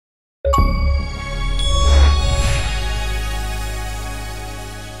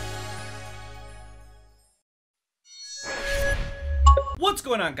What's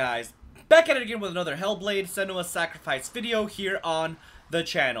going on, guys? Back at it again with another Hellblade Senua sacrifice video here on the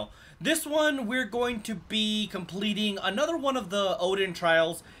channel. This one, we're going to be completing another one of the Odin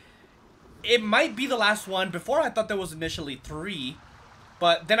trials. It might be the last one. Before, I thought there was initially 3,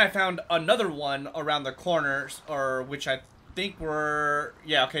 but then I found another one around the corners, or which I think were...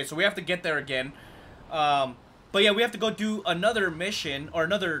 Yeah, okay, so we have to get there again. But yeah, we have to go do another mission, or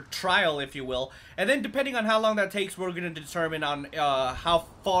another trial, if you will. And then depending on how long that takes, we're going to determine on how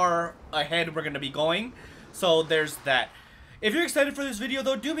far ahead we're going to be going. So there's that. If you're excited for this video,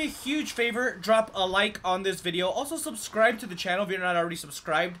 though, do me a huge favor. Drop a like on this video. Also, subscribe to the channel if you're not already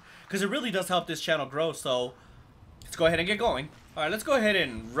subscribed, because it really does help this channel grow. So let's go ahead and get going. Alright, let's go ahead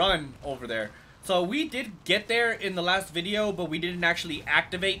and run over there. So we did get there in the last video, but we didn't actually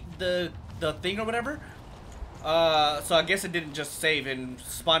activate the thing or whatever. So I guess it didn't just save and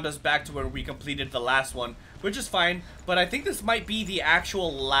spawned us back to where we completed the last one, which is fine. But I think this might be the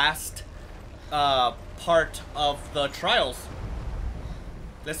actual last part of the trials.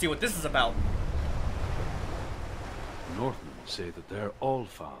 Let's see what this is about. Northmen say that their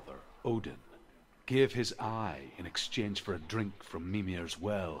Allfather, Odin, gave his eye in exchange for a drink from Mimir's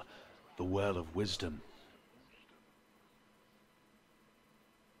well, the Well of Wisdom.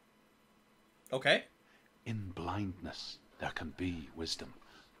 Okay. In blindness, there can be wisdom.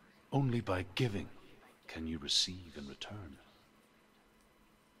 Only by giving can you receive in return.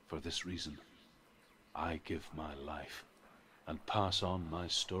 For this reason, I give my life and pass on my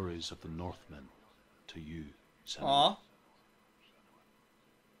stories of the Northmen to you, Senua. Aww.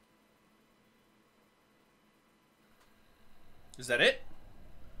 Is that it?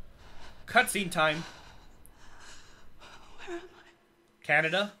 Cutscene time. Where am I?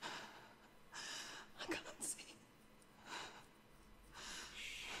 Canada. I can't see.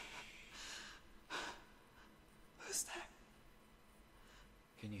 Who's there?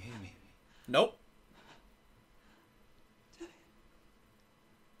 Can you hear me? Nope.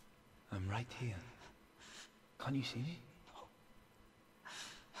 I'm right here. Can't you see me?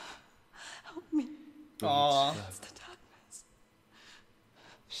 Help me. Aww. It's the darkness.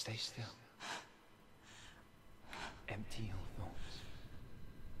 Stay still. Empty your thoughts.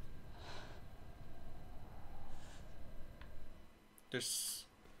 There's...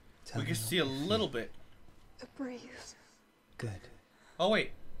 Tell we me can what see a you feel. little bit. The breeze. Good. Oh,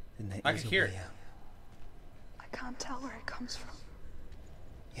 wait. Then there I is can a hear way it. out. I can't tell where it comes from.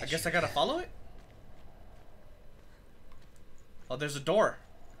 I Yes, guess you I gotta can. follow it? Oh, there's a door.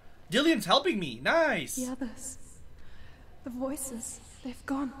 Dillian's helping me. Nice. The others. The voices. They've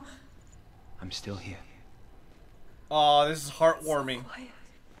gone. I'm still here. Oh, this is heartwarming. Quiet.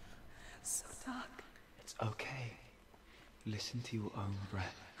 So dark. It's okay. Listen to your own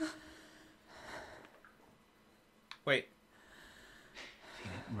breath. Wait.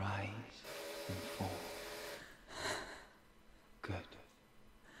 Feel it rise and fall. Good.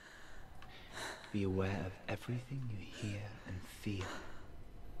 Be aware of everything you hear and feel.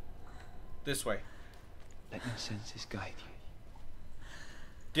 This way. Let your senses guide you.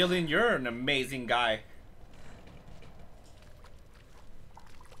 Dillian, you're an amazing guy.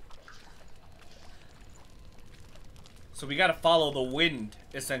 So we gotta follow the wind,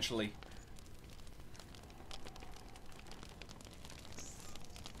 essentially.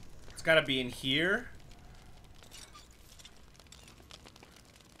 It's gotta be in here.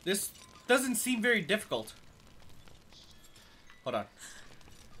 This doesn't seem very difficult. Hold on.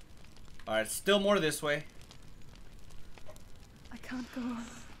 Alright, still more this way. I can't go on.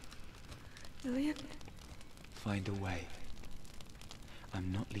 Lillian? Find a way.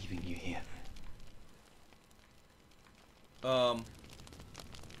 I'm not leaving you here. I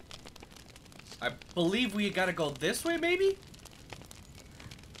believe we gotta go this way, maybe?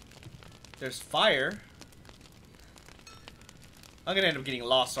 There's fire. I'm gonna end up getting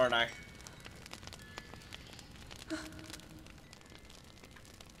lost, aren't I?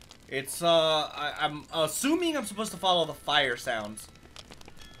 It's, I'm assuming I'm supposed to follow the fire sounds.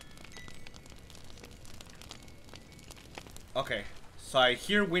 Okay, so I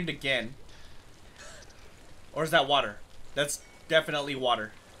hear wind again. Or is that water? That's definitely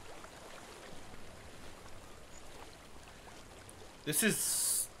water. This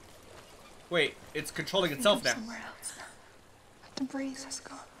is... Wait, it's controlling itself now. Somewhere else. The breeze has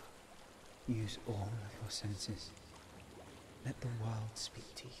gone. Use all of your senses. Let the world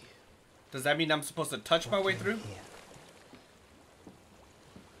speak to you. Does that mean I'm supposed to touch my way through? Here.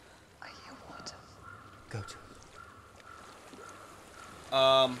 I hear water. Go to it.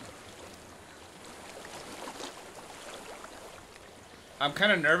 I'm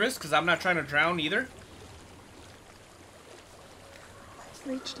kind of nervous because I'm not trying to drown either.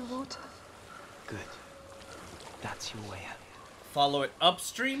 reach the water. Good. That's your way out. Follow it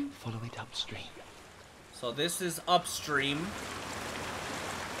upstream. Follow it upstream. So this is upstream.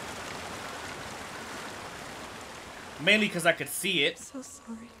 Mainly because I could see it. So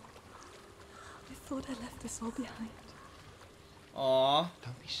sorry. I thought I left this all behind. Aww.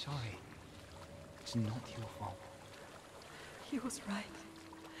 Don't be sorry. It's not your fault. He was right.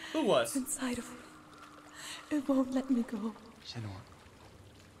 Who was? Inside of me. It won't let me go. Senua.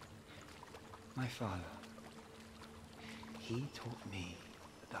 My father. He taught me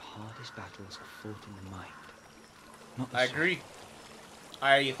that the hardest battles are fought in the mind. Not the I sword. agree.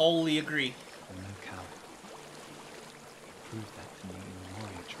 I wholly agree. I'm no coward. Prove that to me in the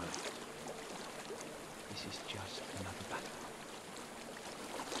warrior tribe. This is just another battle.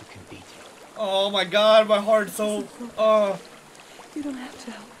 You can beat it. Oh my god, my heart's so... Oh. You don't have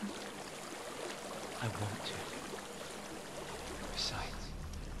to help me. I want to. Besides,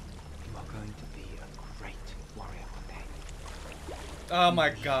 you are going to be a great warrior one day. Oh my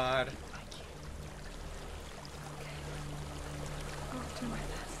god. Like you. I'll do my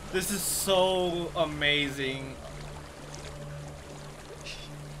best. This is so amazing.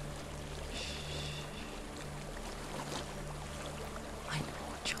 I know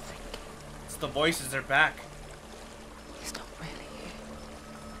what you're thinking. It's the voices, they're back. He's not really here.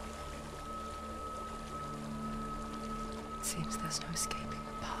 It seems there's no escaping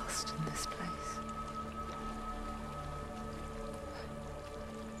the past in this place.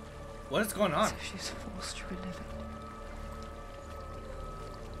 What is going on? So she's forced to relive it.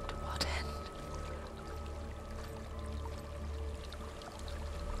 To what end?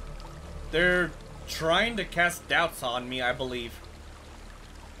 They're trying to cast doubts on me, I believe.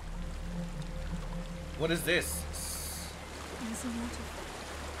 What is this? There's a waterfall.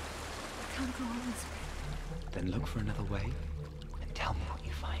 I can't go on this way. Then look for another way and tell me what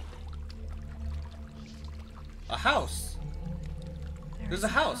you find. A house. There's is a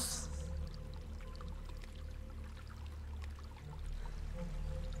house.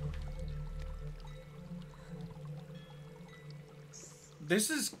 This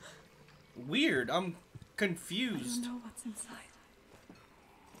is weird. I'm I don't confused. know what's inside.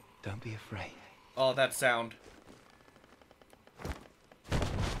 Don't be afraid. Oh, that sound.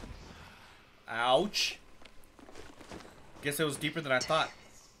 Ouch. Guess it was deeper than I thought.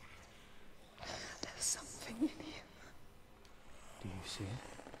 There's something in here. Do you see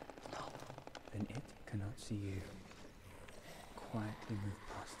it? No. Then it cannot see you. Quietly move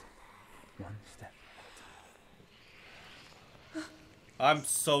past it. One step at a time. I'm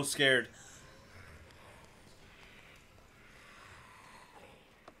so scared.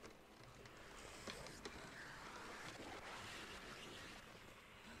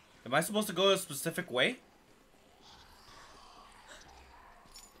 Am I supposed to go a specific way?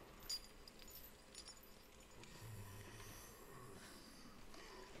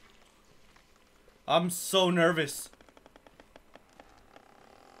 I'm so nervous.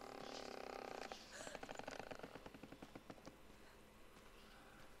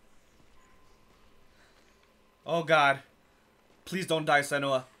 Oh god. Please don't die,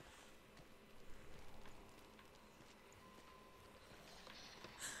 Senua.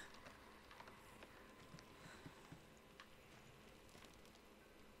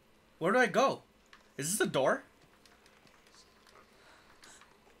 Where do I go? Is this a door?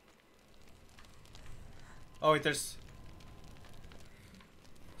 Oh wait, there's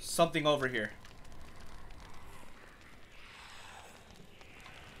something over here.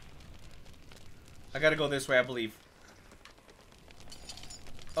 I gotta go this way, I believe.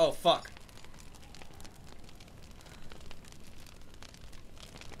 Oh, fuck.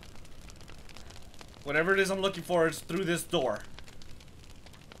 Whatever it is I'm looking for is through this door.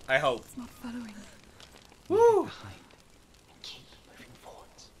 I hope. It's not following me. Woo! Behind and keep moving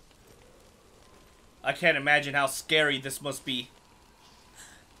forwards. I can't imagine how scary this must be.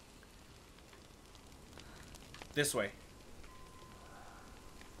 This way.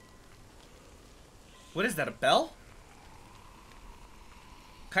 What is that, a bell?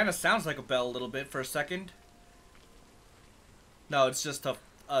 Kind of sounds like a bell a little bit for a second. No, it's just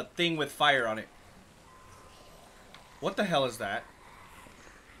a thing with fire on it. What the hell is that?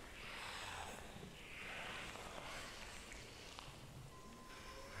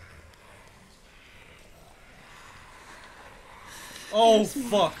 Oh, There's me.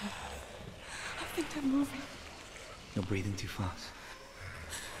 fuck. I think they're moving. You're breathing too fast.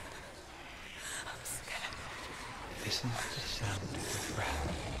 I'm scared. Listen to the sound of your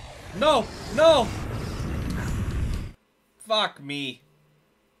breath. No! No! Fuck me.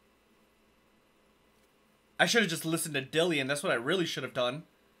 I should have just listened to Dillian. That's what I really should have done.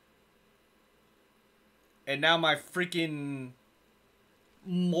 And now my freaking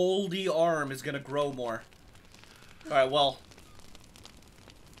moldy arm is gonna grow more. Alright, well.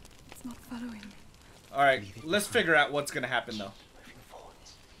 It's not following me. Alright, let's figure out what's gonna happen though.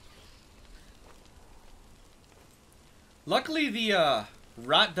 Luckily the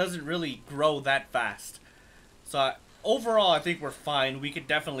rot doesn't really grow that fast. So overall I think we're fine. We could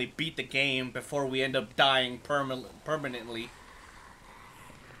definitely beat the game before we end up dying permanently.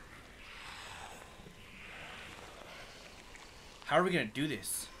 How are we gonna do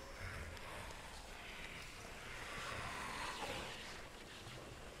this?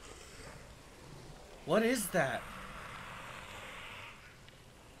 What is that?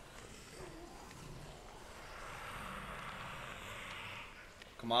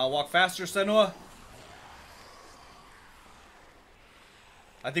 Come on, walk faster, Senua.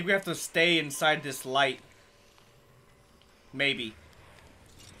 I think we have to stay inside this light. Maybe.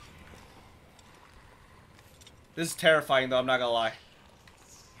 This is terrifying though, I'm not gonna lie.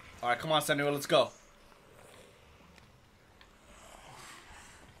 Alright, come on, Senua, let's go.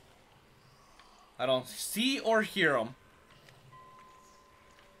 I don't see or hear them.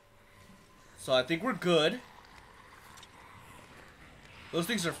 So I think we're good. Those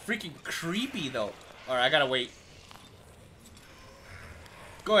things are freaking creepy though. Alright, I gotta wait.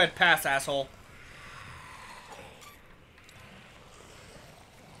 Go ahead, pass, asshole.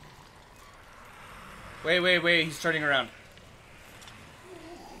 Wait, he's turning around.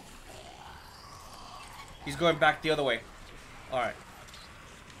 He's going back the other way. Alright.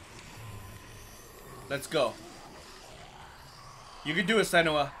 Let's go. You can do it,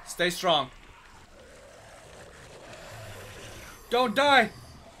 Senua. Stay strong. Don't die!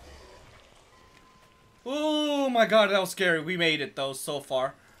 Oh my god, that was scary. We made it though, so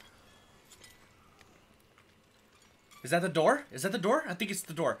far. Is that the door? Is that the door? I think it's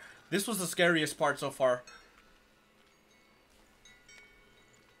the door. This was the scariest part so far.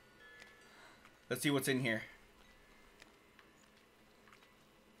 Let's see what's in here.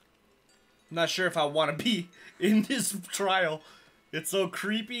 I'm not sure if I want to be in this trial. It's so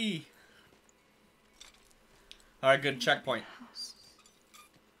creepy. Alright, good. Checkpoint.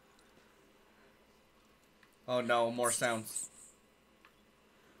 Oh no, more sounds.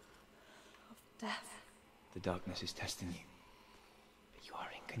 Of death. The darkness is testing you, but you are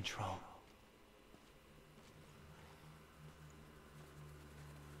in control.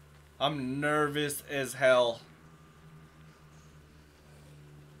 I'm nervous as hell.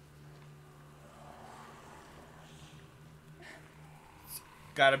 It's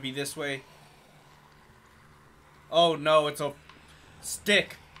gotta be this way. Oh no, it's a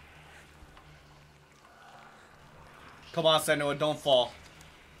stick. Come on, Senua, don't fall.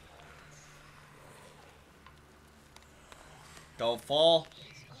 Don't fall.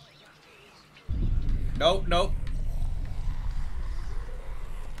 Nope, nope.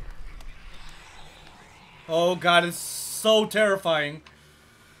 Oh god, it's so terrifying.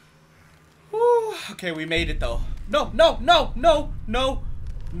 Whew. Okay, we made it though. No, no, no, no, no,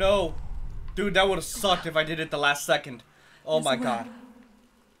 no. Dude, that would have sucked if I did it the last second. Oh my god.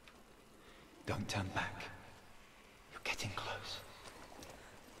 Don't turn back. You're getting close.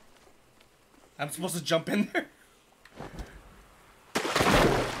 I'm supposed to jump in there?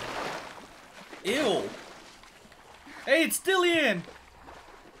 Ew. Hey, it's Dillian!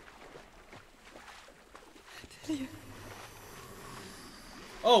 Dillian,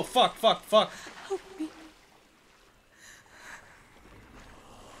 Oh, fuck, fuck, fuck. help me.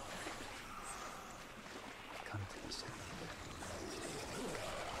 Come to the center.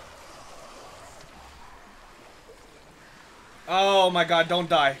 Oh my god, don't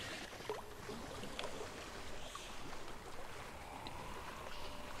die.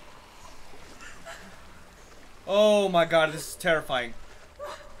 Oh my god, this is terrifying.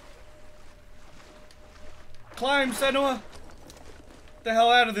 Climb, Senua! Get the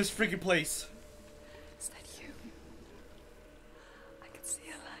hell out of this freaking place. Is that you? I can see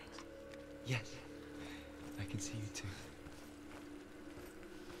a light. Yes, I can see you too.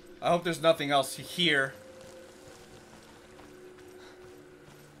 I hope there's nothing else here.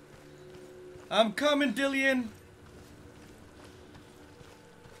 I'm coming, Dillian!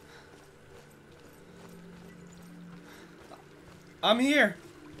 I'm here!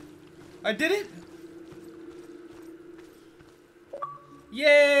 I did it!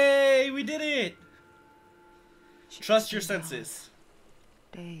 Yay! We did it! Trust your senses.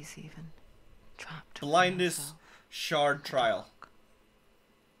 Days even. Trapped. within Blindness herself. shard trial.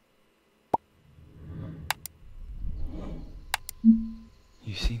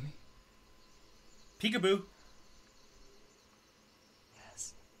 You see me? Peekaboo.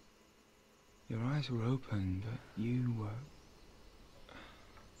 eyes were open, but you were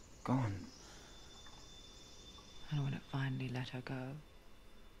gone. And when it finally let her go,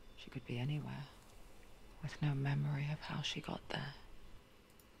 she could be anywhere, with no memory of how she got there.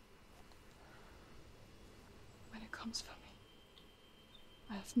 When it comes for me,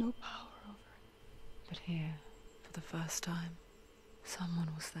 I have no power over it. But here, for the first time, someone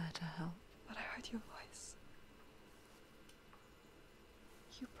was there to help. But I heard your voice.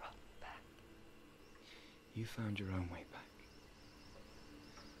 You brought me back. You found your own way back.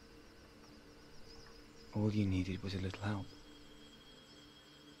 All you needed was a little help.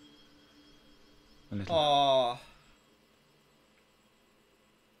 A little. Aww.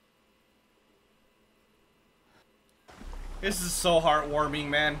 This is so heartwarming,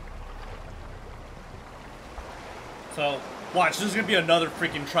 man. So, watch, there's gonna be another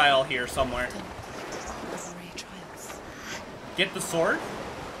freaking trial here somewhere. Get the sword?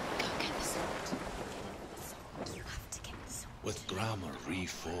 Go get the sword. You have to get the sword. With GRAMR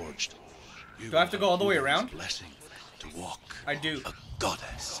reforged, you Do I have to go all the way around? blessing to walk I do. a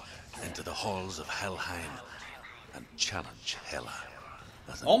goddess into the halls of Helheim and challenge Hela.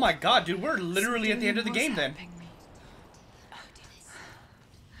 As an Oh my god, dude, we're literally at the end of the game then.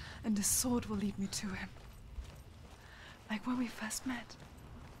 And the sword will lead me to him. Like when we first met.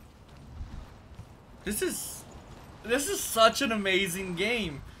 This is such an amazing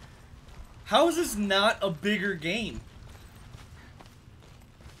game. How is this not a bigger game?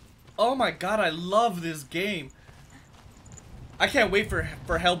 Oh my god, I love this game. I can't wait for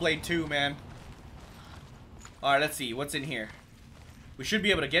Hellblade 2, man. Alright, let's see. What's in here? We should be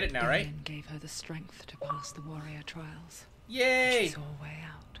able to get it now, right? Ilian gave her the strength to pass the warrior trials. Yay! She saw a way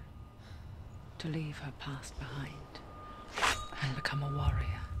out. To leave her past behind. And become a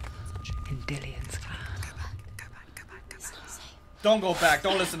warrior. In Dilian's clan. Go back. It's not safe. Don't go back.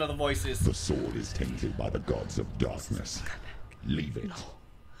 Don't listen to the voices. The sword is tainted by the gods of darkness. Leave it. No.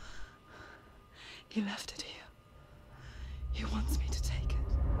 He left it here. He wants me to take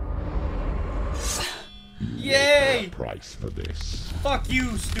it. Yay! Price for this. Fuck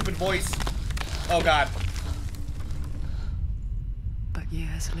you, stupid voice. Oh god. But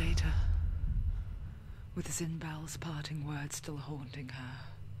years later, with Zinbal's parting words still haunting her,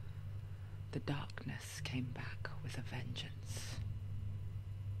 the darkness came back with a vengeance.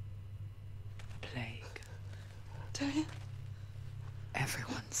 A plague. Dilian?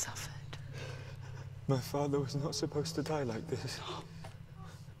 Everyone suffered. My father was not supposed to die like this.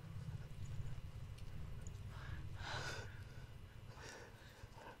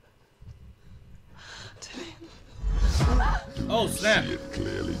 Dilian. Oh snap. See it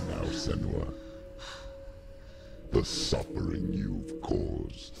clearly now, Senua. The suffering you've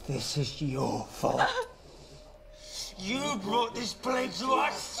caused. This is your fault. You brought this plague to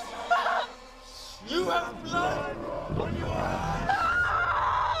us. You have blood on your hands.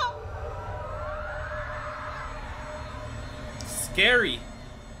 Scary.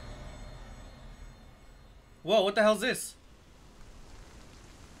 Whoa, what the hell's this?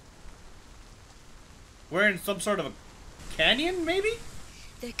 We're in some sort of a canyon, maybe?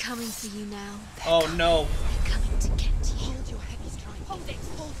 They're coming for you now. Oh no. They're coming to get you. Hold your heavy strike. Hold it.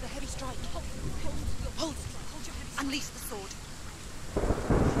 Hold the heavy strike. Hold your heavy strike. Unleash the sword.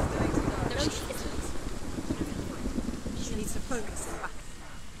 No, she isn't. She needs to focus.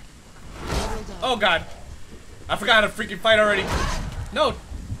 Oh god. I forgot how to freaking fight already. No.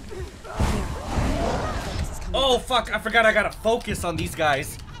 Oh fuck, I forgot I gotta focus on these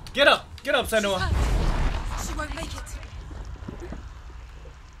guys. Get up, Senua. She won't make it.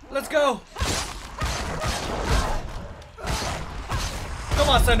 Let's go. Come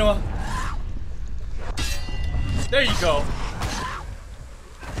on, Senua. There you go.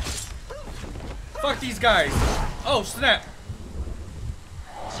 Fuck these guys. Oh snap.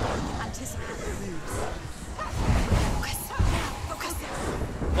 Anticipate the moves. Focus.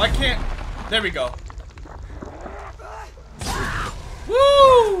 Why can't... There we go.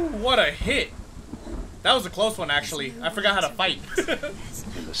 Woo! What a hit. That was a close one, actually. I forgot how to fight.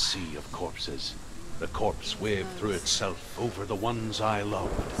 In the sea of corpses, the corpse waved through itself over the ones I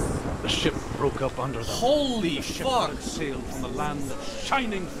loved. The ship broke up under them. Holy The ship fuck. had sailed from the land of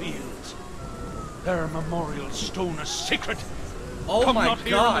shining fields. Their memorial stone is sacred. Oh Come my not here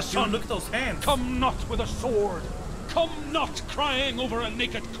in the god, sun. dude, look at those hands. Come not with a sword. Come not crying over a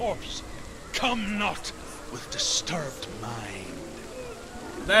naked corpse. Come not with disturbed mind.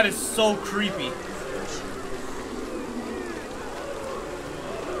 That is so creepy.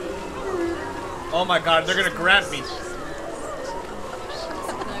 Oh my god, they're gonna grab me.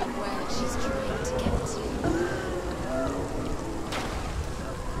 Where she's trying to get to.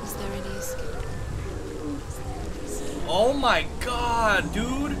 Is there any escape? Oh my god,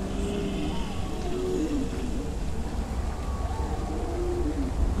 dude.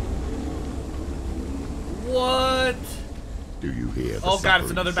 What? Do you hear the Oh god, it's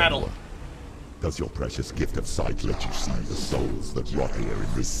suffering, another battle. Senua? Does your precious gift of sight let you see the souls that rot here in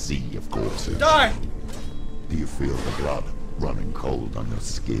this sea of corpses? Die! Do you feel the blood running cold on your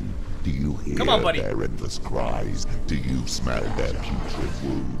skin? Do you hear Come on, buddy. their endless cries? Do you smell their putrid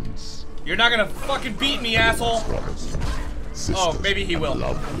wounds? You're not gonna fucking beat me, asshole. Brothers, sisters, Oh, maybe he and will.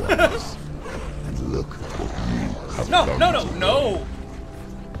 loved ones. And look at what you have No, done no, no, to them. no.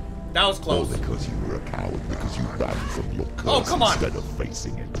 That was All close. because you were a coward, because you ran from your curse Oh, come on. instead of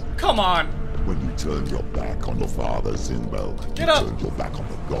facing it. Come on. When you turned your back on your father, Zinbel, Get you up. turned your back on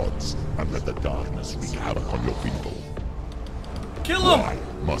the gods and let the darkness wreak havoc on your people. Kill him. Why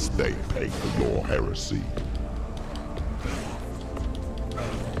must they pay for your heresy?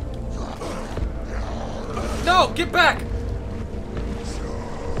 No, get back.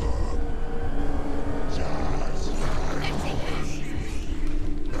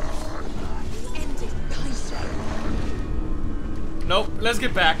 Nope, let's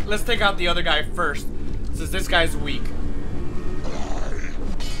get back. Let's take out the other guy first, since this guy's weak.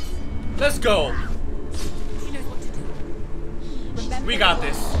 Let's go. He knows what to do. Remember We got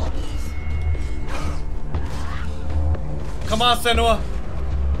this. Come on, Senua.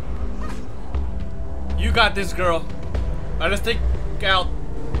 You got this, girl. Alright, let's take out...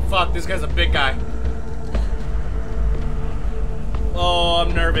 Fuck, this guy's a big guy. Oh,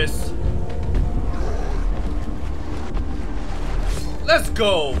 I'm nervous. Let's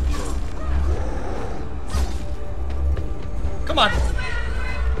go. Come on.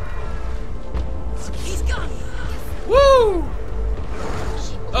 He's gone. Woo!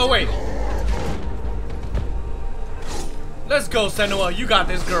 Oh, wait. Let's go, Senua. You got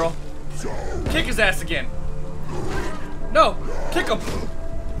this, girl. Kick his ass again. No, kick him.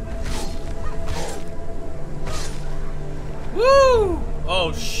 Woo!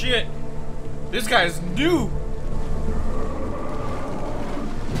 Oh, shit. This guy is new.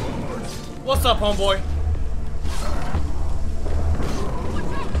 What's up, homeboy?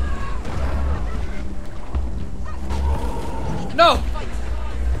 No!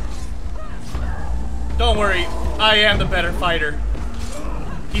 Don't worry, I am the better fighter.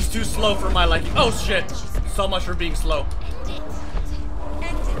 He's too slow for my liking. Oh shit! So much for being slow. End it.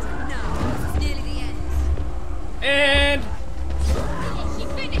 End it now. This is nearly the end. And She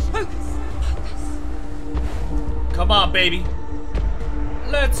finished. Focus. Focus. come on, baby.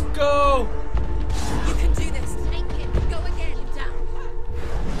 Let's go. You can do this. Take it. Go again. Down.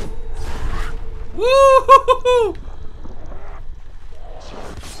 Woo!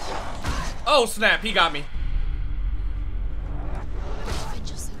 Oh snap! He got me. Defend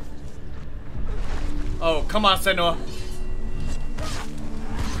yourself. Oh, come on, Senua.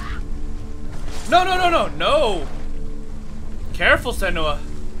 No, no, no, no, no. Careful, Senua.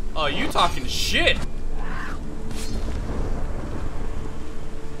 Oh, you talking shit.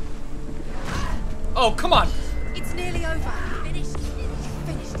 Oh, come on. It's nearly over. Finished.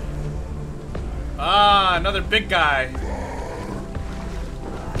 Finished it. Ah, another big guy.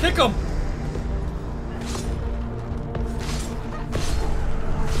 Kick him.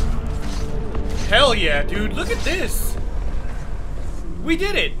 Hell yeah, dude. Look at this. We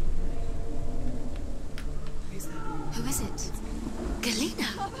did it. Who is it?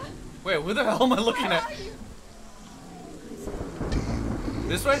 Galena. Wait, who the hell am I looking at?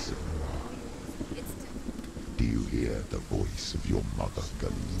 This way? Do you hear the voice of your mother,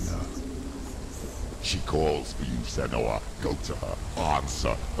 Galena? She calls for you, Senua. Go to her.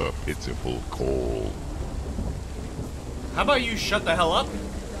 Answer her pitiful call. How about you shut the hell up?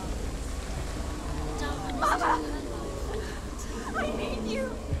 Mama! I need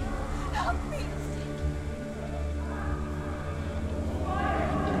you. Help me.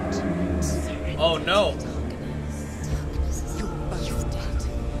 Oh no. You're both dead.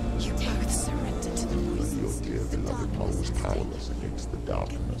 You both surrendered to the When voices. your dear beloved mother was powerless against the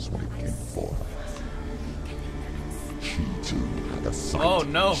darkness when it came for her. She too had a sight. Oh,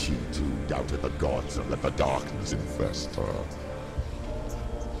 no. She too doubted the gods and let the darkness infest her.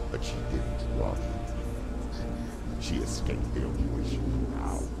 But she didn't run. She escaped the only way she knew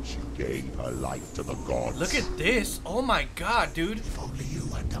how. She gave her life to the gods. Look at this. Oh my god, dude. If only you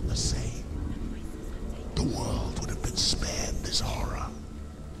had done the same, the world would have been spared this horror.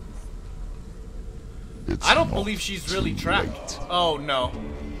 It's I don't not believe she's really too trapped. late. Oh no.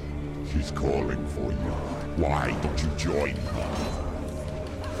 She's calling for you. Why don't you join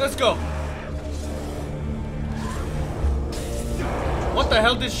her? Let's go. What the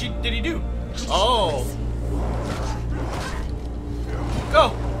hell did he do? Oh.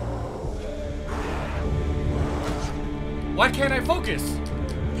 Why can't I focus?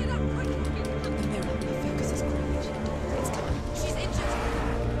 Get up, quick. The mirror. Her focus is great. It's coming. She's injured.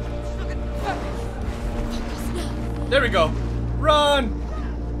 She's not gonna focus. Focus now. There we go. Run!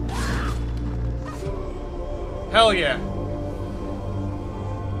 Hell yeah.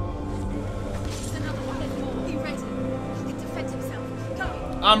 There's another one. There's more. Be ready. He can defend himself. Go.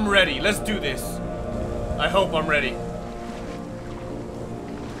 I'm ready. Let's do this. I hope I'm ready.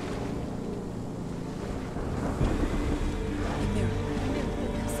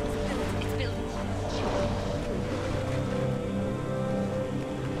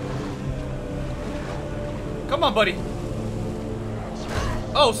 Come on, buddy.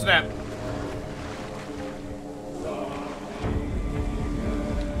 Oh, snap.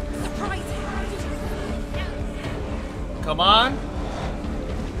 Surprise him. Come on.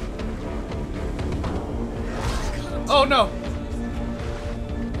 Oh, no.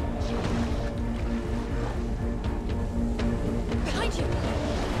 Behind you.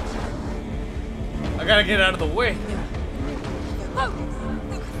 I gotta get out of the way. Focus.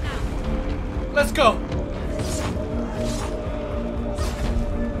 Focus now. Let's go.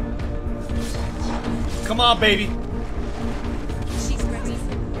 Come on, baby. She's ready.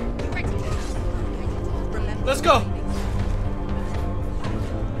 You ready? Remember. Let's go.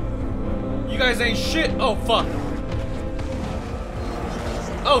 You guys ain't shit. Oh, fuck.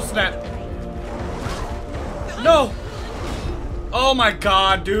 Oh, snap. No. Oh, my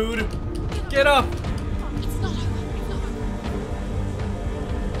God, dude. Get up. It's not over. It's not over.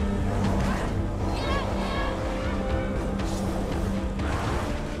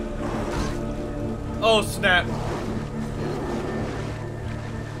 Oh, snap.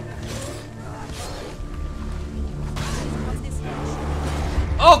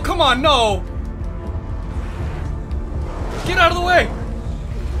 Oh, come on, no. Get out of the way.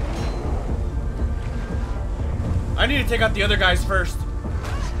 I need to take out the other guys first.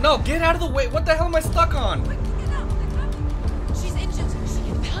 No, get out of the way. What the hell am I stuck on? Quick, get up. She's injured. She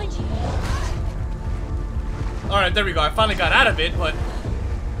is behind you. Alright, there we go. I finally got out of it, but...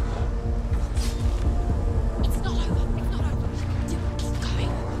 It's not over. It's not over. Keep going.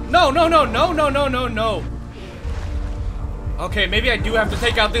 No, no, no, no, no, no, no, no. Okay, maybe I do have to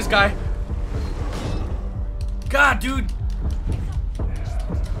take out this guy. God, dude.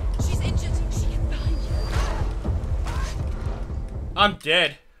 She's injured. She is behind you. I'm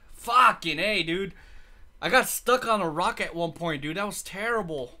dead. Fucking A, dude. I got stuck on a rock at one point, dude. That was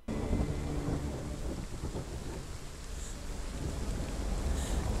terrible.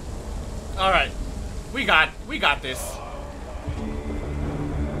 Alright. We got this.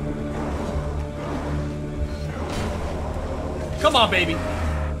 Come on, baby.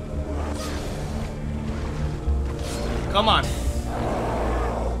 Come on.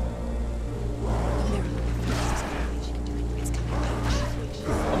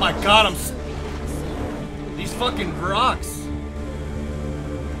 Oh my God, these fucking rocks.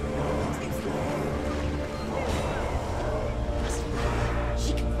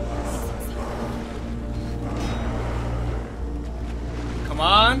 Come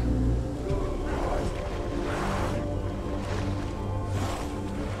on.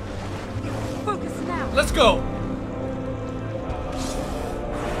 Focus now. Let's go.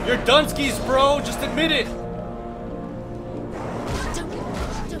 You're Dunskies, bro. Just admit it. Don't give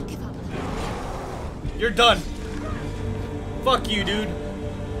up. Don't give up. You're done. Fuck you, dude.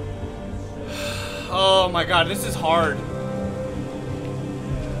 Oh my God, this is hard.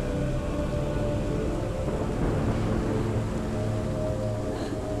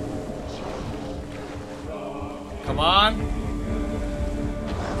 Come on.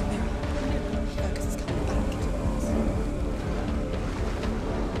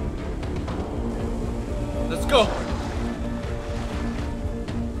 Let's go.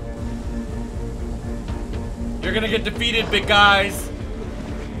 You're gonna get defeated, big guys.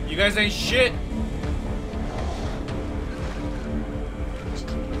 You guys ain't shit.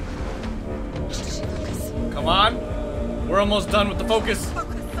 Come on. We're almost done with the focus.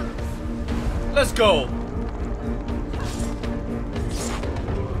 Let's go.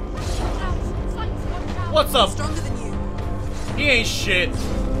 What's up? Stronger than you. He ain't shit.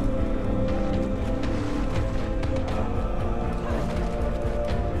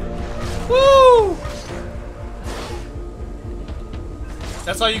 Woo!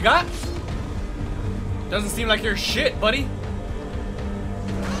 That's all you got? Doesn't seem like you're shit, buddy.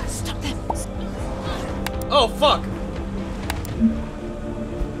 Stop them. Oh, fuck.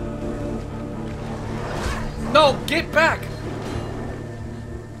 No, get back.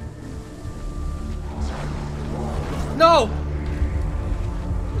 No.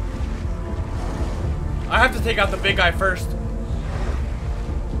 I have to take out the big guy first.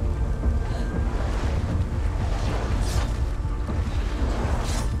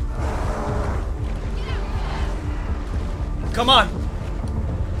 Come on.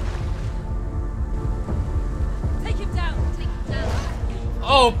 Take him down. Take him down.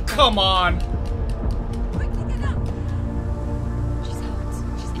 Oh, come on. Quickly get up. She's hurt.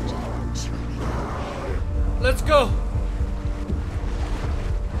 She's injured. She won't make it. Let's go.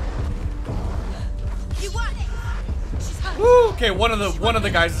 You won it. She's hurt. Woo. Okay, one of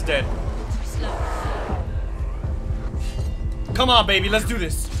the guys is dead. Too slow. Come on, baby. Let's do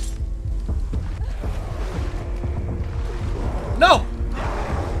this. No.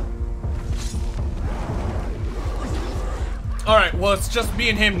 Alright, well, it's just me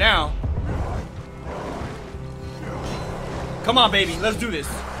and him now. Come on, baby, let's do this.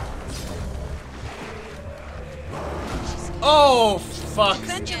 Oh, fuck.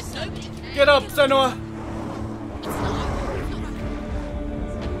 Get up, Senua.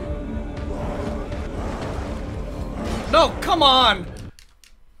 No, come on.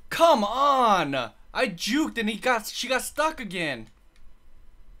 Come on. I juked and she got stuck again.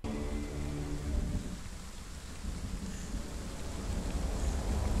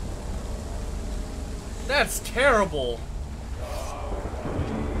 That's terrible.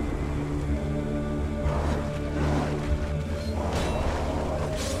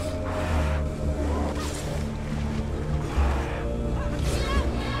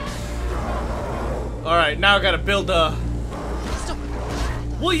 Alright, now I gotta build a... Stop.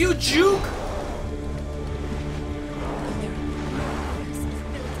 Will you juke?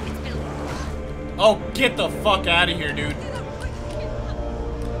 Oh, get the fuck out of here, dude.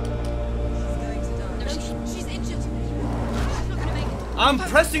 She's injured. She's not gonna make it. I'm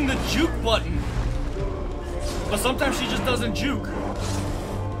pressing the juke button. But sometimes she just doesn't juke.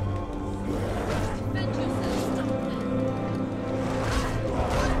 Defend yourself.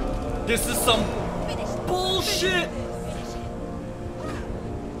 This is some Finish. bullshit. Finish it.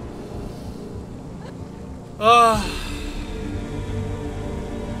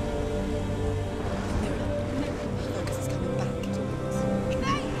 Focus is coming back.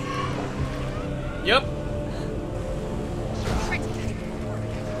 Yep.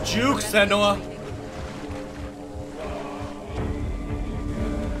 Juke, Senua.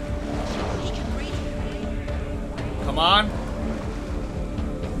 He can breathe. Come on.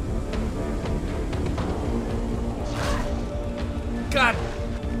 God.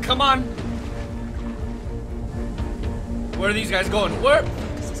 Come on. Where are these guys going? Where?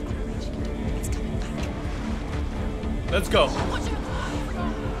 Focus is growing. It's coming back. Let's go. Watch out.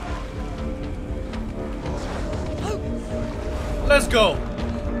 Let's go.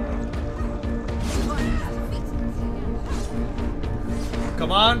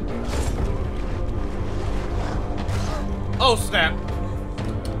 Come on. Oh, snap.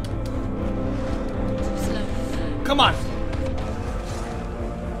 Slow. Come on.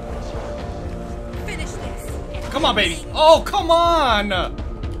 Finish this. Come on, baby. Oh, come on.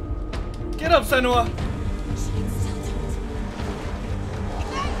 Get up, Senua. She can still do it.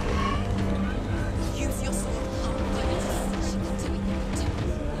 Use your sword. She can do it.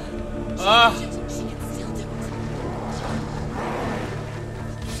 She can still do it.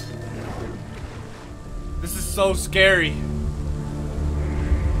 This is so scary.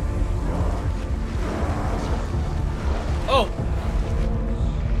 Oh.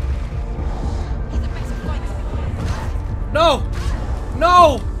 He's a better fighter. No.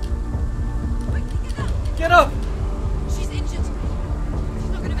 No. Quickly get up. Get up. She's injured. She's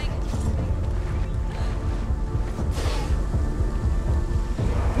not gonna make it.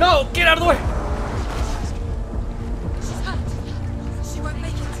 No. Get out of the way. She's hurt. She won't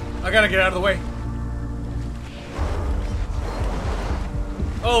make it. I gotta get out of the way.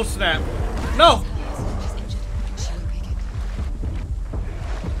 Oh, snap. No. She's injured. She won't make it.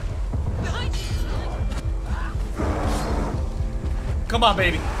 Behind you. Come on,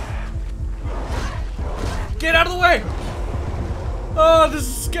 baby. Get out of the way. Oh, this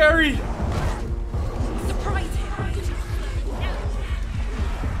is scary. Surprise him.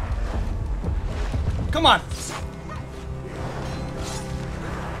 Come on.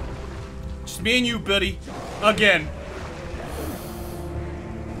 Just me and you, buddy. Again.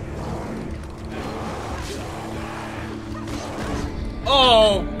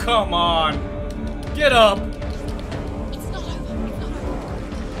 Oh, come on. Get up. It's not over. It's not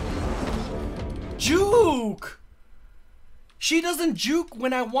over. Juke. She doesn't juke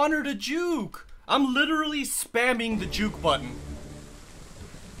when I want her to juke. I'm literally spamming the juke button.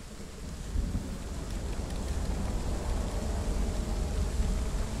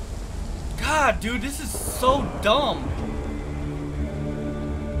 God, dude, this is so dumb.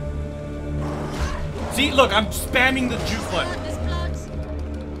 See, look, I'm spamming the juke button.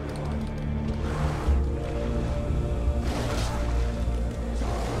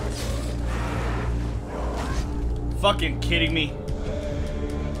 Fucking kidding me.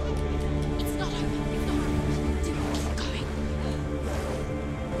 It's not over. It's not over. Do keep going.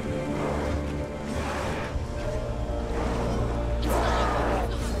 It's not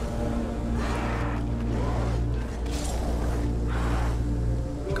over.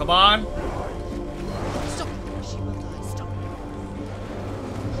 Come on. Stop. She will die. Stop.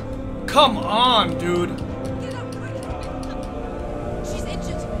 Come on, dude. Get up quick. She's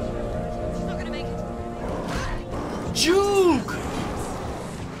injured. She's not gonna make it. Juke!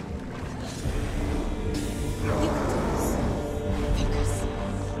 Focus.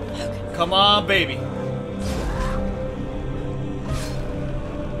 Come on, baby.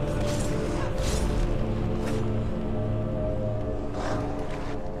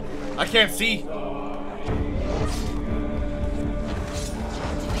 I can't see.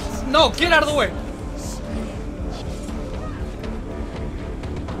 No, get out of the way.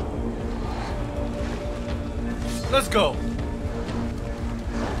 Let's go.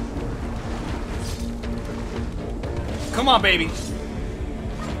 Come on, baby.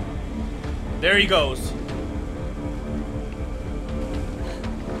 There he goes.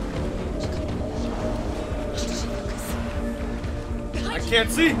 I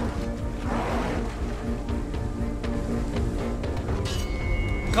can't see.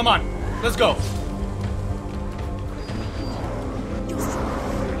 Come on, let's go.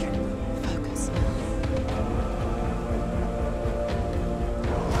 Focus.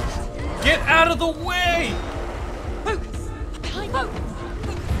 Get out of the way! Focus. Behind you.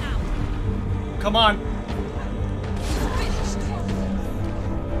 Focus now. Come on. Finished.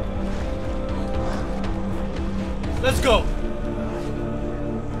 Let's go.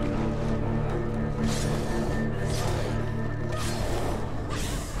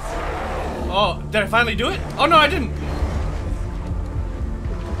 Oh, did I finally do it? Oh no, I didn't.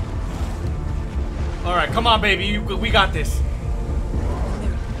 All right, come on, baby. We got this.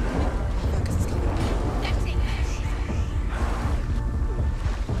 Focus is coming. That's it.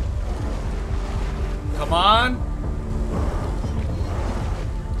 Come on.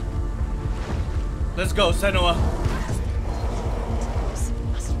 Let's go, Senua.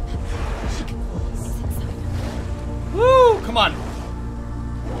 Woo! Come on.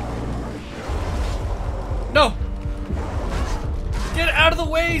 No! Get out of the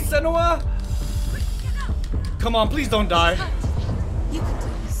way, Senua! Come on, please don't die. You can do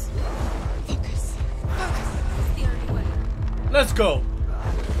this. Focus. Focus. It's the only way. Let's go.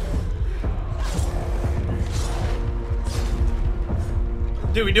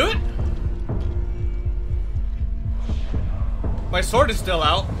 Did we do it? My sword is still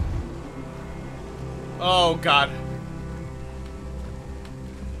out. Oh, God.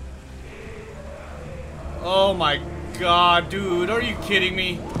 Oh my God, dude, are you kidding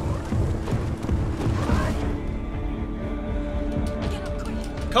me? Get up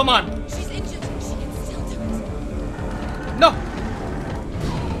quick. Come on. She's injured. She can still do it. No.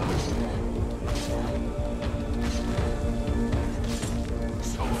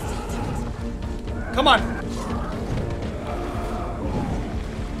 She can still do it. Come on.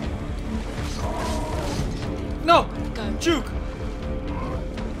 No. Go. Juke.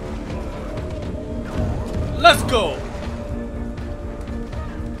 Let's go.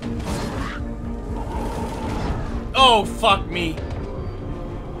 Oh, fuck me.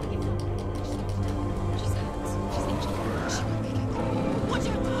 She's hurt. She's injured. She won't make it. Watch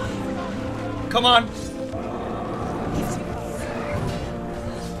out. Come on.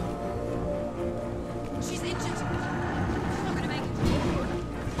 She's injured. She's not gonna make it.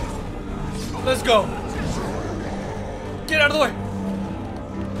 Let's go. Get out of the way.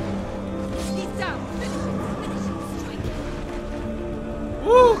 He's down. Finish it. Finish it. Strike.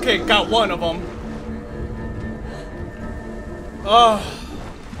 Woo, okay, got one of them. Oh.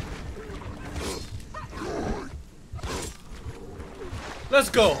 Let's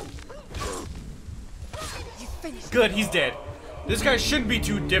go. You finished. Good, he's dead. This guy shouldn't be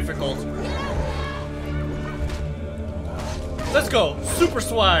too difficult. Let's go. Super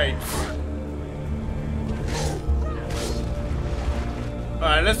swipes.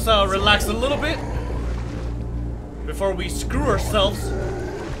 Alright, let's relax a little bit before we screw ourselves.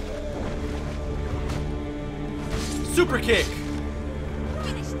 Super kick.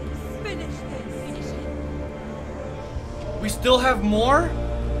 Finish this. Finish this. Finish it. We still have more?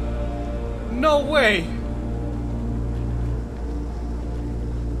 No way.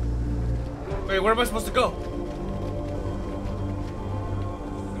 Wait, where am I supposed to go?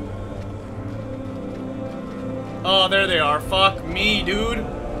 Oh, there they are. Fuck me, dude.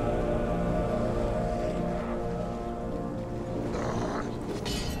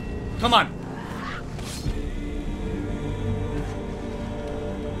 Come on.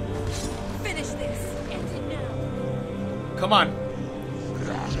 Finish this. End it now. Come on.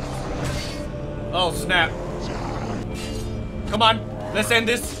 Oh, snap. Come on. Let's end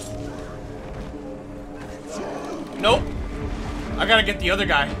this. Nope. I gotta get the other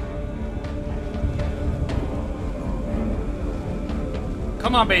guy.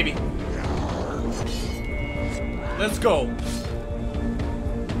 Come on, baby. Let's go.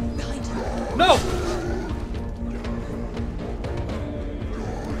 No!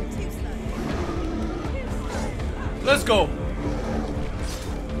 Let's go.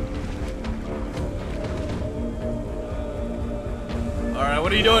 Alright,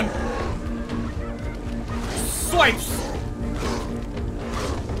 what are you doing? Swipes!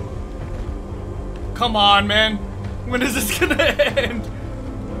 Come on, man. When is this gonna end?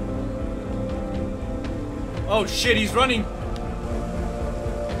 Oh shit, he's running.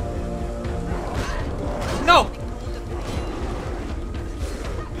 No!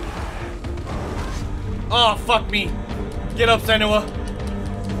 Oh, fuck me. Get up, Senua.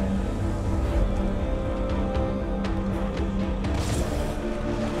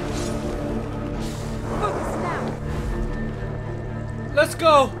 Focus now. Let's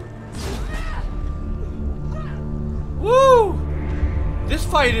go. Woo! This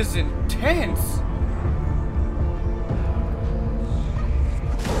fight is intense.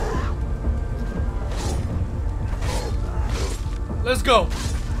 Let's go.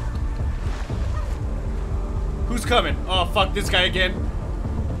 Who's coming? Oh, fuck this guy again.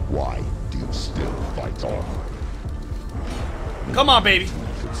 Why do you still fight on? Come on, baby. You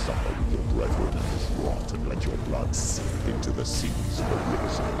should suffer with your brethren in this rot and let your blood sink into the seas of the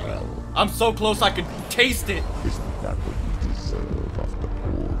rivers of hell. I'm so close I could taste it. Isn't that what you deserve after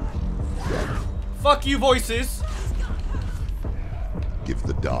all? Fuck you, voices. Give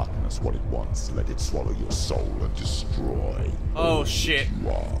the darkness what it wants. Let it swallow your soul and destroy. Oh, shit. You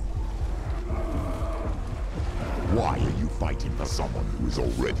are. Why are you fighting for someone who is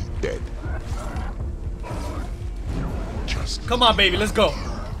already dead? Just Come on, baby, let's go.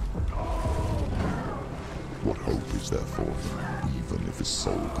 what hope is there for him, even if his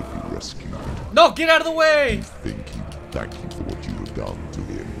soul could be rescued? No, get out of the way. Think he'd thank you for what you have done to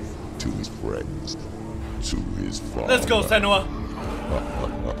him, to his friends, to his father? Let's go, Senua.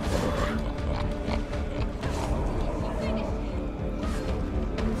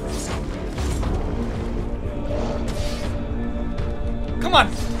 Come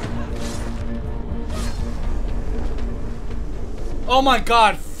on. Oh my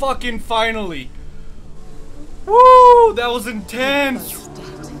god, fucking finally. Woo, that was intense. Both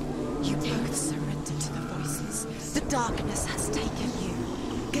dead. You both surrendered to the voices. The darkness has taken you.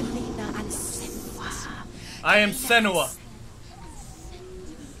 Galena and Senua. I am Senua.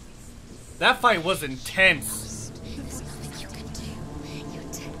 That fight was intense. There's nothing you can do.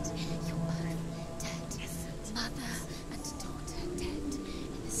 You're dead. You're both dead. Mother and daughter dead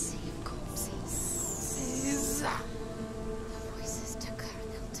in the sea of corpses. The voices took her and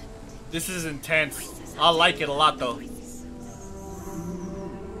they'll take This is intense. I like it a lot though.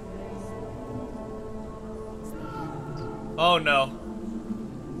 Oh no.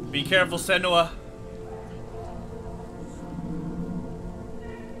 Be careful, Senua.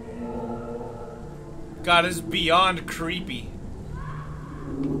 God, this is beyond creepy.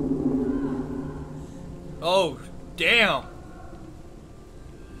 Oh, damn.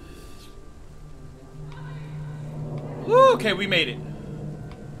 Woo, okay, we made it.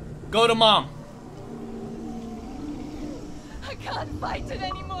 Go to mom. I can't fight it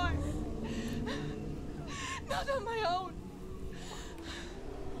anymore. Not on my own.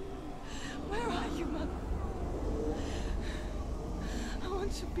 Where are you, Mother? I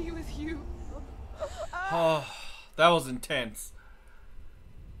want to be with you. Oh, that was intense.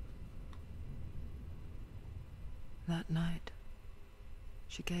 That night,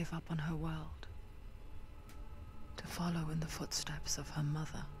 she gave up on her world to follow in the footsteps of her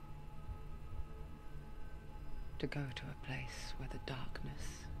mother, to go to a place where the darkness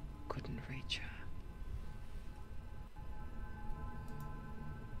couldn't reach her.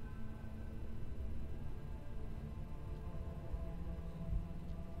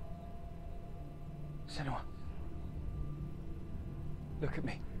 Senua. Look at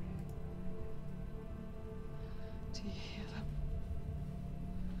me. Do you hear them?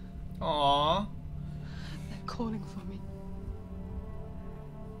 Aww. They're calling for me.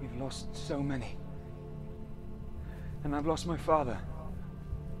 We've lost so many. And I've lost my father.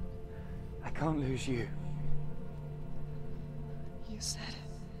 I can't lose you. You said it.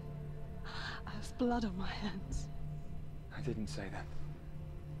 I have blood on my hands. I didn't say that.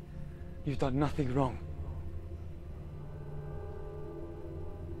 You've done nothing wrong.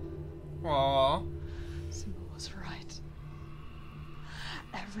 Aww. Simba was right.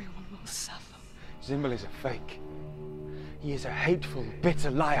 Everyone will suffer. Zimbel is a fake. He is a hateful,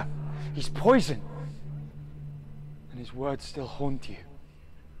 bitter liar. He's poison. And his words still haunt you.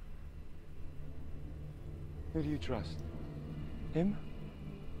 Who do you trust? Him?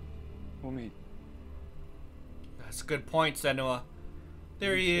 Or me? That's a good point, Senua.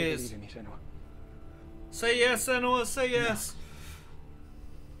 There he is. Believe in me, Senua. Say yes, Senua, say yes.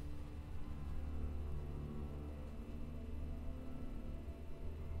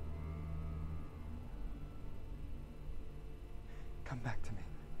 Come back to me.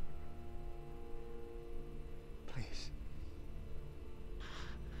 Please.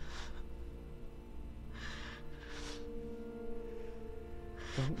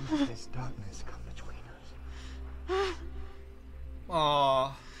 Don't let this darkness come between us.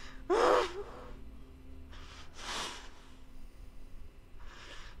 Aww.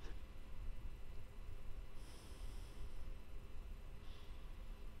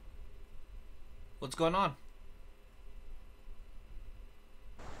 What's going on?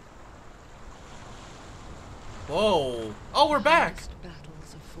 Whoa. Oh, we're back.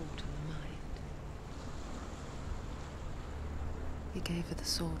 Battles are fought in the mind. He gave her the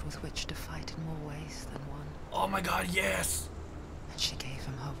sword with which to fight in more ways than one. Oh my god, yes. And she gave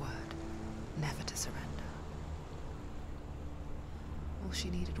him her word, never to surrender. All she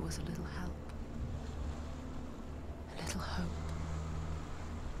needed was a little help. A little hope.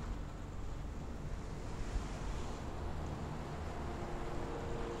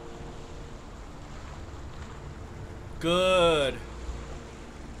 Good.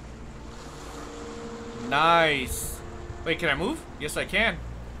 Nice. Wait, can I move? Yes, I can.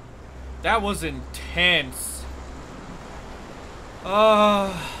 That was intense.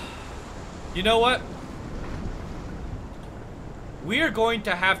 You know what? We are going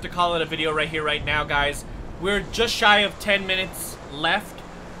to have to call it a video right here, right now, guys. We're just shy of 10 minutes left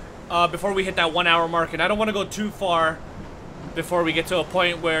before we hit that 1 hour mark, and I don't want to go too far before we get to a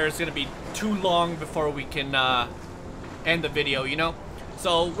point where it's going to be too long before we can end the video, you know?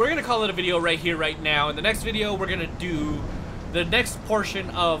 So we're going to call it a video right here, right now. In the next video, we're going to do the next portion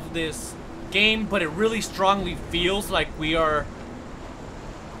of this game, but it really strongly feels like we are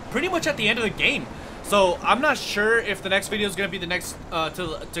pretty much at the end of the game. So I'm not sure if the next video is going to be the next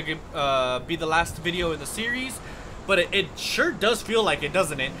be the last video in the series, but it sure does feel like it,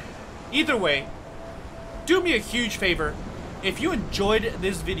 doesn't it? Either way, do me a huge favor. If you enjoyed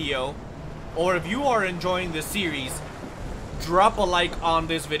this video, or if you are enjoying this series, drop a like on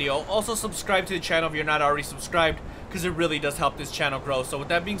this video. Also subscribe to the channel if you're not already subscribed, because it really does help this channel grow. So with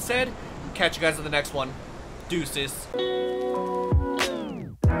that being said, catch you guys in the next one. Deuces.